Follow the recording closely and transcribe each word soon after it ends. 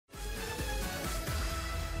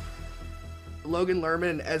Logan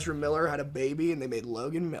Lerman and Ezra Miller had a baby, and they made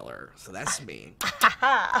Logan Miller. So that's me.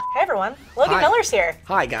 Hey everyone, Logan Miller's here.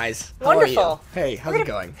 Hi guys. Wonderful. How are you? Hey, how's it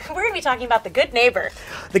going? We're going to be talking about The Good Neighbor.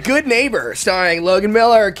 The Good Neighbor, starring Logan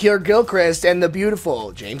Miller, Keir Gilchrist, and the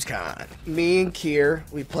beautiful James Caan. Me and Keir,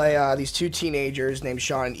 we play these two teenagers named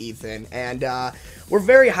Sean and Ethan, and we're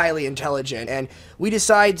very highly intelligent, and we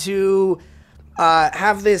decide to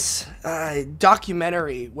have this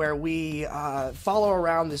documentary where we follow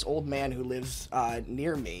around this old man who lives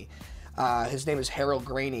near me. His name is Harold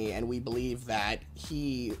Graney, and we believe that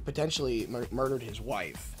he potentially murdered his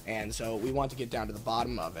wife, and so we want to get down to the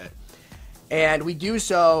bottom of it. And we do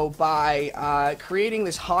so by creating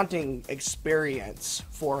this haunting experience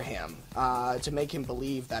for him to make him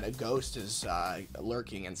believe that a ghost is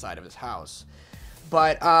lurking inside of his house.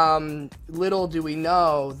 But little do we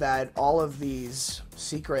know that all of these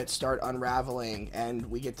secrets start unraveling, and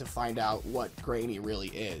we get to find out what Graney really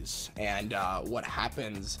is, and what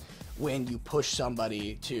happens when you push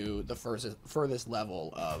somebody to the furthest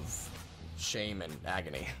level of shame and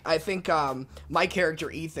agony. I think my character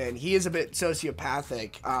Ethan, he is a bit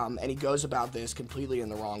sociopathic, and he goes about this completely in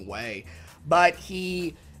the wrong way, but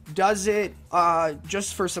he does it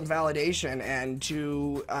just for some validation and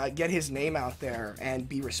to get his name out there and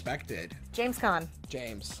be respected. James Caan.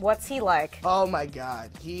 James. What's he like? Oh my god.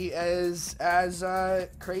 He is as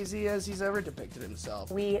crazy as he's ever depicted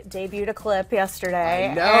himself. We debuted a clip yesterday.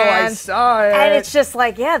 I know, I saw it. And it's just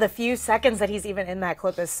like, yeah, the few seconds that he's even in that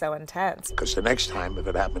clip is so intense. Because the next time, if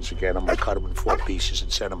it happens again, I'm gonna cut him in 4 pieces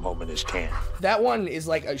and send him home in his can. That one is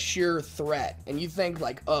like a sheer threat, and you think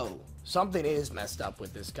like, oh, something is messed up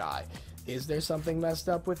with this guy. Is there something messed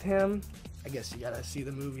up with him? I guess you gotta see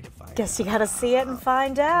the movie to find out. Guess you gotta see it and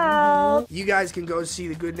find out. You guys can go see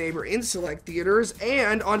The Good Neighbor in select theaters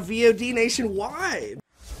and on VOD nationwide.